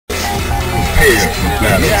prepare for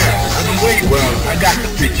battle. Yeah, I've been waiting. Well, I got the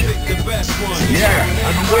picture. Yeah,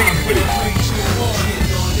 I've been waiting for this.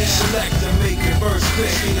 Select and make the first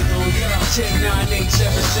pick. 10, 9, 8,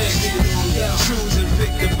 7, 6. Choose and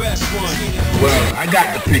pick the best one. Well, I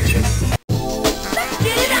got the picture. Let's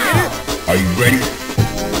get it out. Are you ready?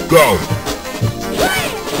 Go!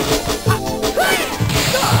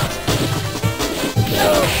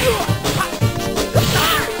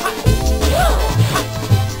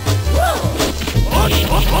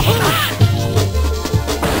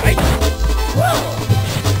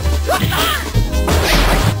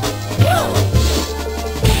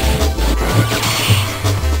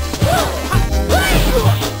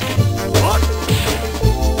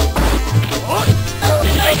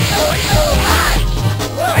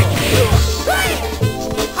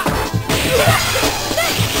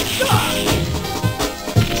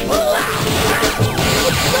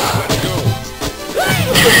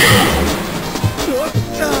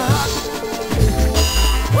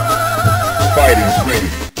 Fighters ready.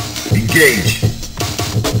 Engage.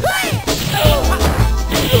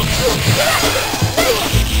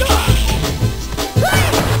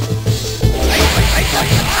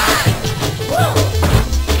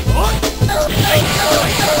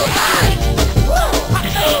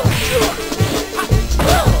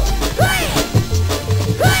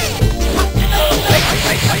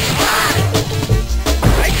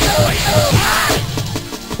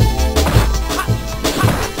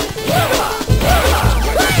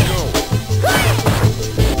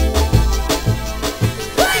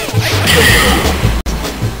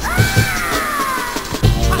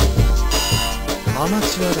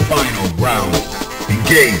 Final round.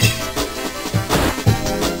 Engage.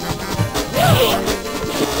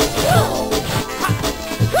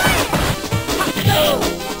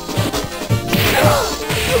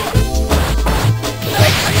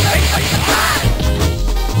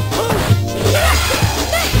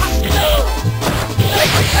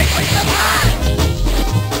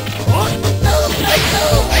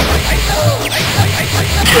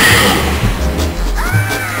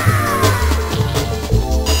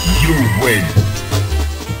 Win.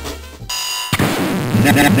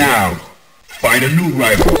 Now, find a new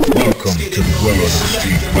rival. Welcome to the world of the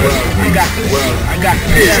street fighter. I got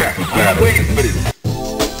prepare for battle. Waiting for this.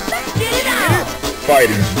 Let's get it out.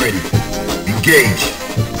 Fighters ready. Engage.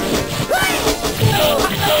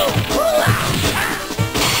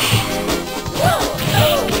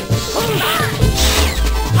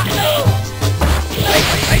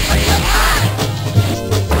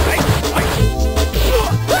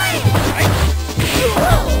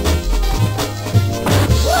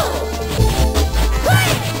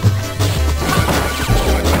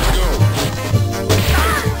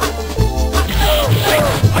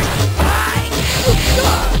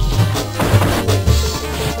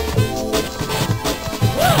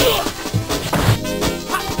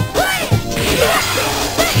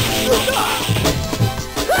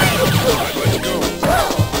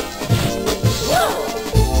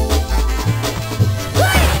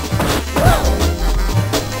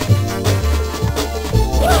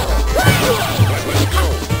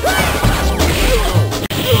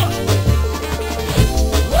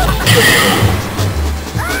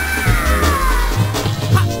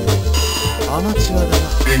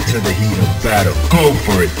 Into the heat of battle. Go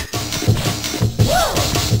for it.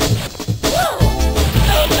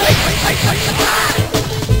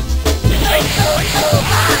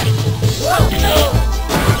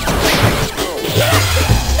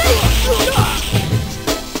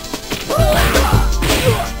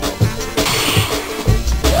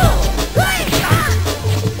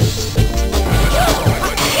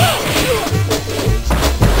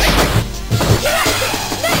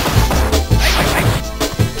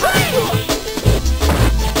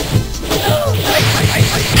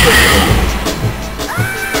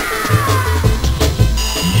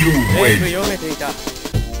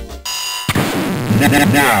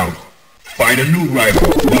 Now, find a new rival.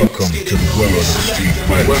 Welcome to the world of the street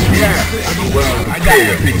fighter. I got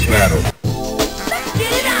a picture battle. Let's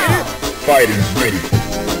get it out. Fighters ready.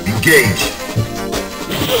 Engage.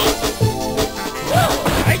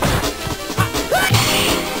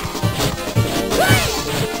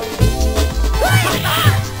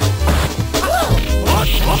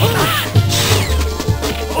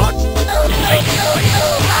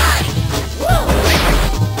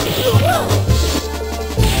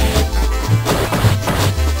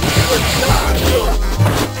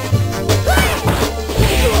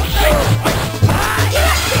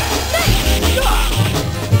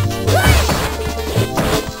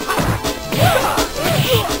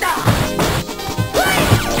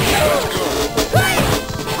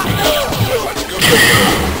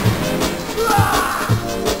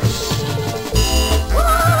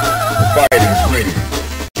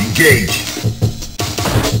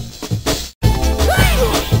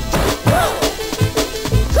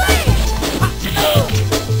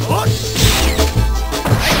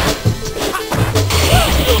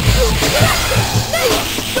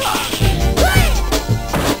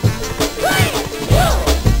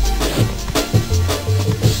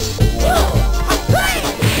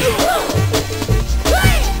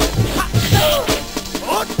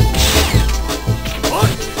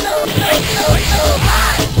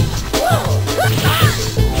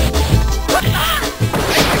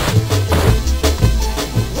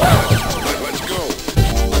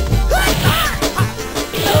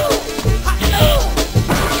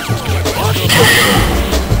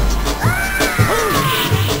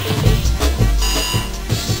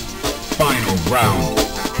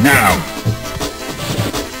 Now!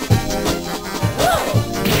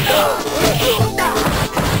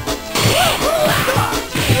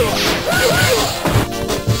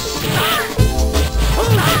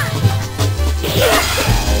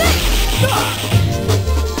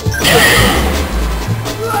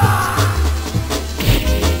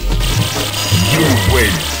 You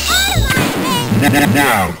win!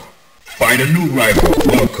 Now! Find a new rival.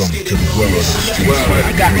 Welcome to the world of the street. Well,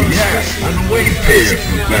 I got me. Yeah, I'm waiting here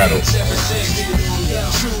for battle.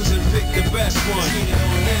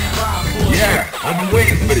 Yeah, I've been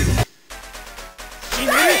waiting for this.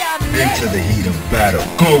 Into the heat of battle.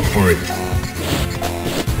 Go for it.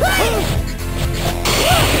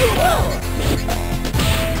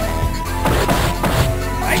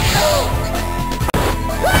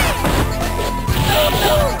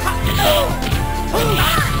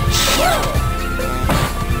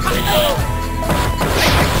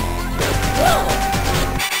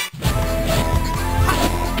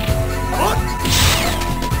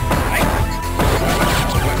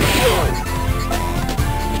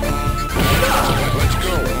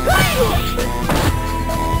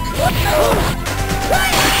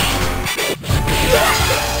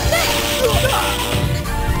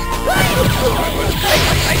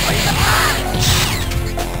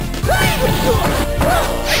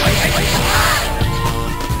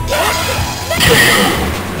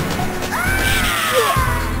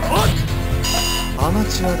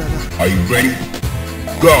 Are you ready?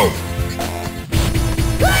 Go!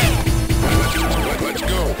 Let's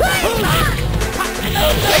go!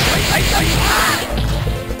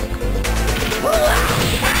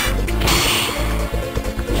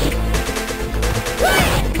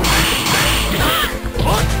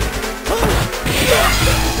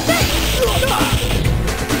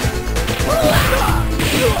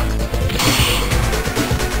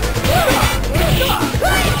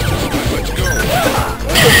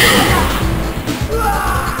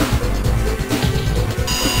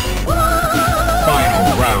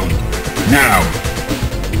 Now!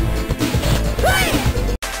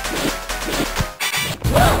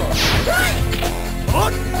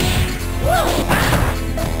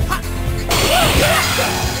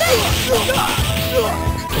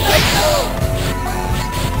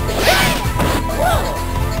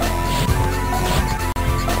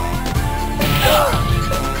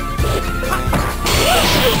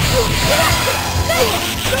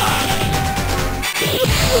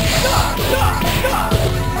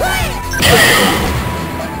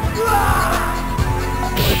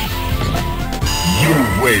 You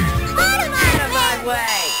win! Out of my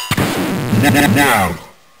way! Now,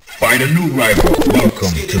 find a new rival.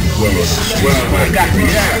 Welcome to the world of the street. Well, I got me.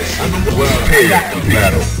 Yeah, I'm prepared for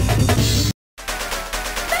battle.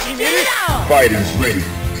 Fighters ready.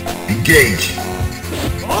 Engage.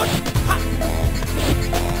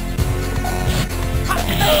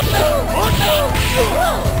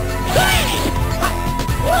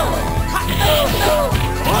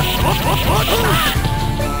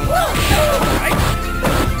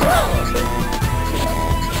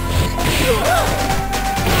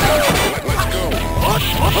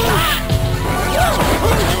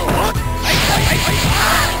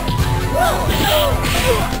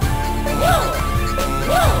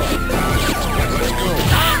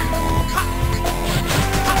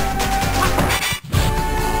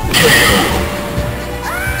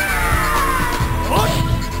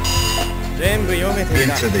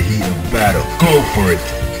 Into the heat of battle. Go for it.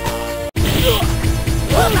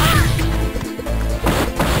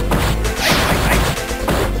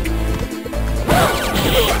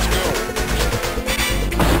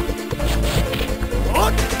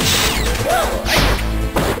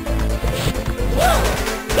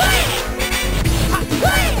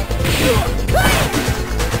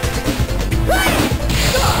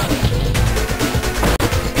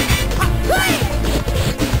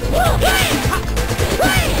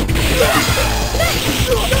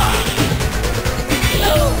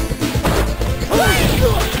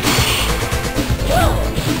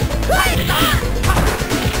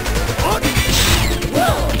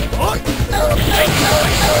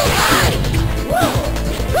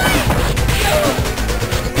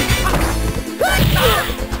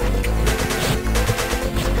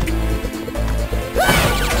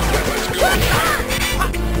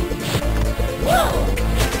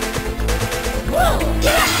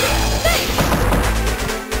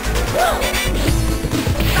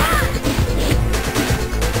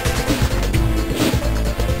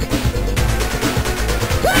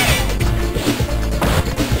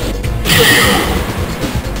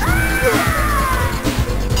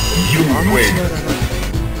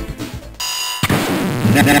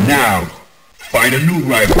 Now, find a new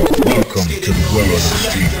rival. Welcome to the world of the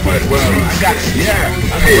street fighter. Well, I got you.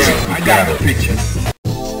 Yeah, I got the picture.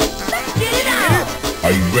 Get it out!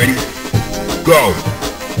 Are you ready? Go!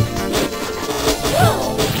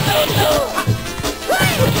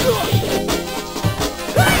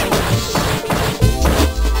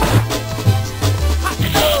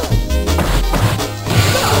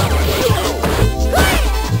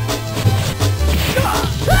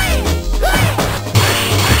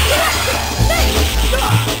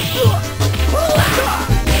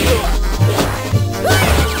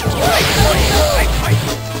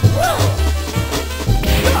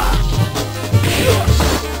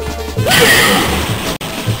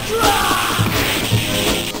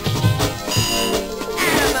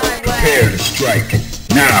 Prepare to strike.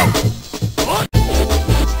 Now!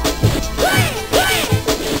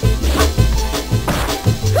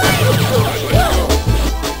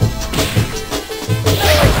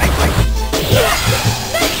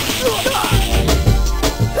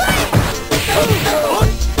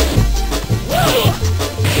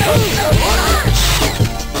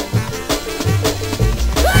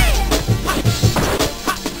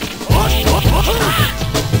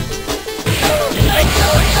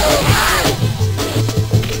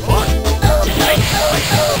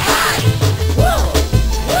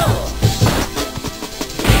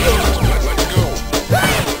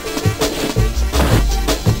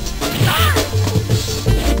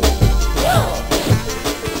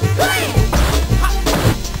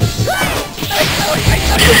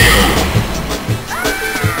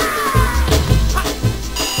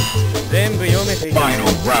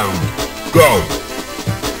 Final round. Go!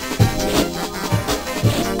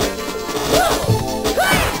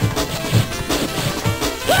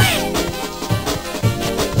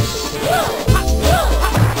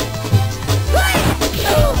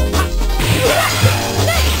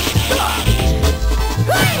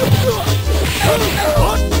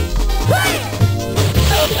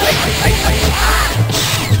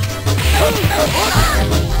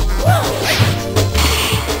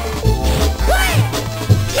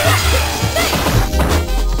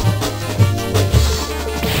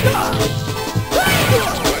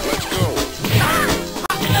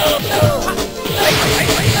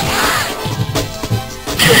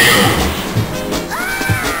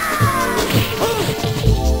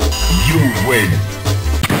 Win.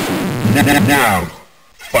 Now,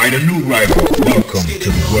 find a new rival. Welcome to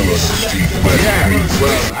the world of the street fighter. Yeah,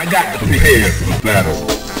 well, I got the prepare for battle.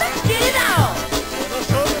 Get it out!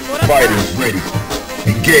 Fighters ready.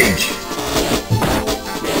 Engage.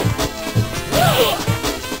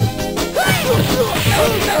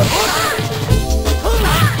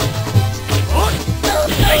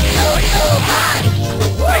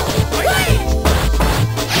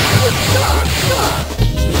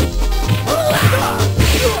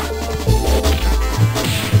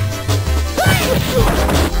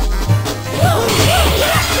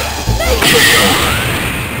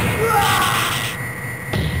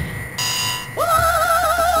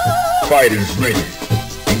 Fighters ready.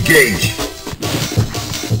 Engage.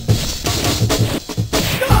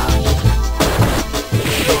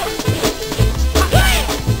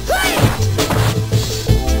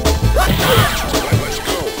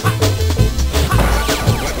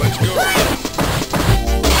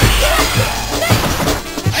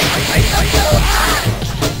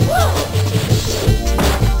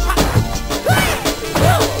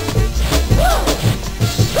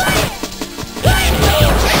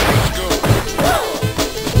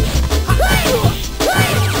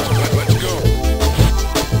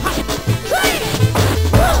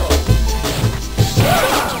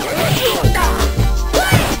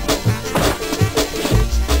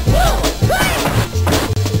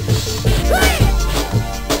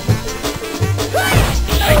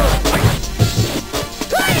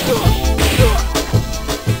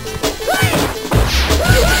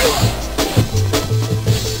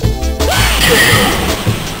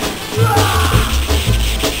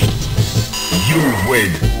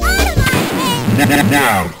 Win.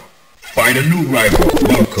 Now, find a new rival.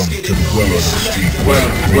 Welcome to the world of the street. Well,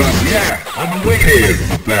 yeah, I'm prepared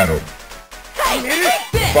for battle.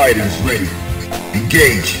 Fighters ready.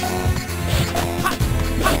 Engage.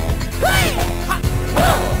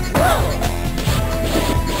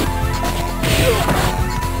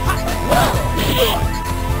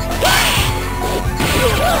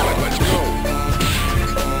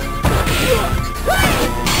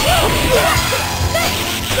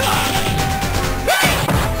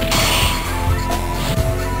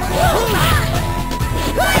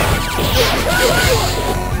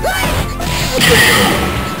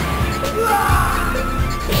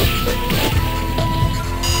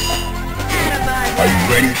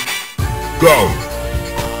 ready? Go!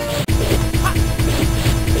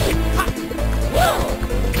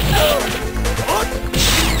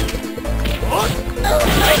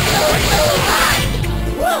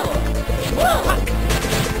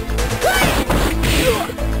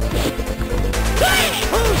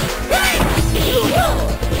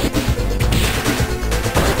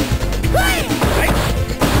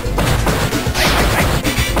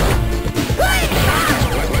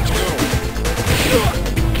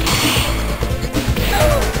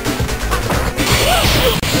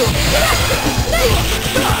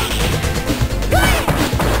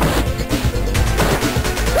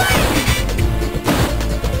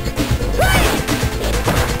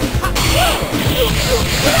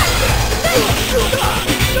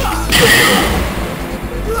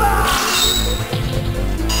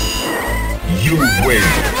 You win.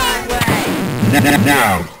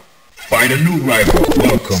 Now, find a new rival.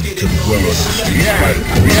 Welcome to the world of the street fighter.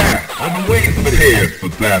 I've been waiting for prepared for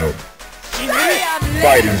battle.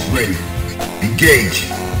 Fighters ready. Engage.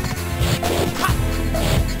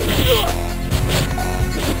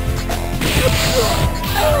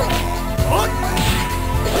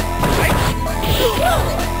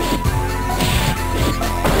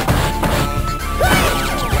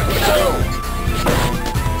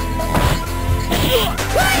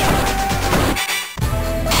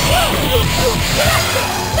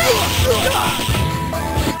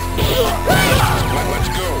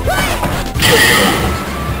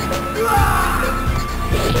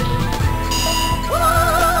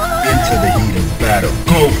 Into the heat of battle.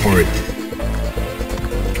 Go for it.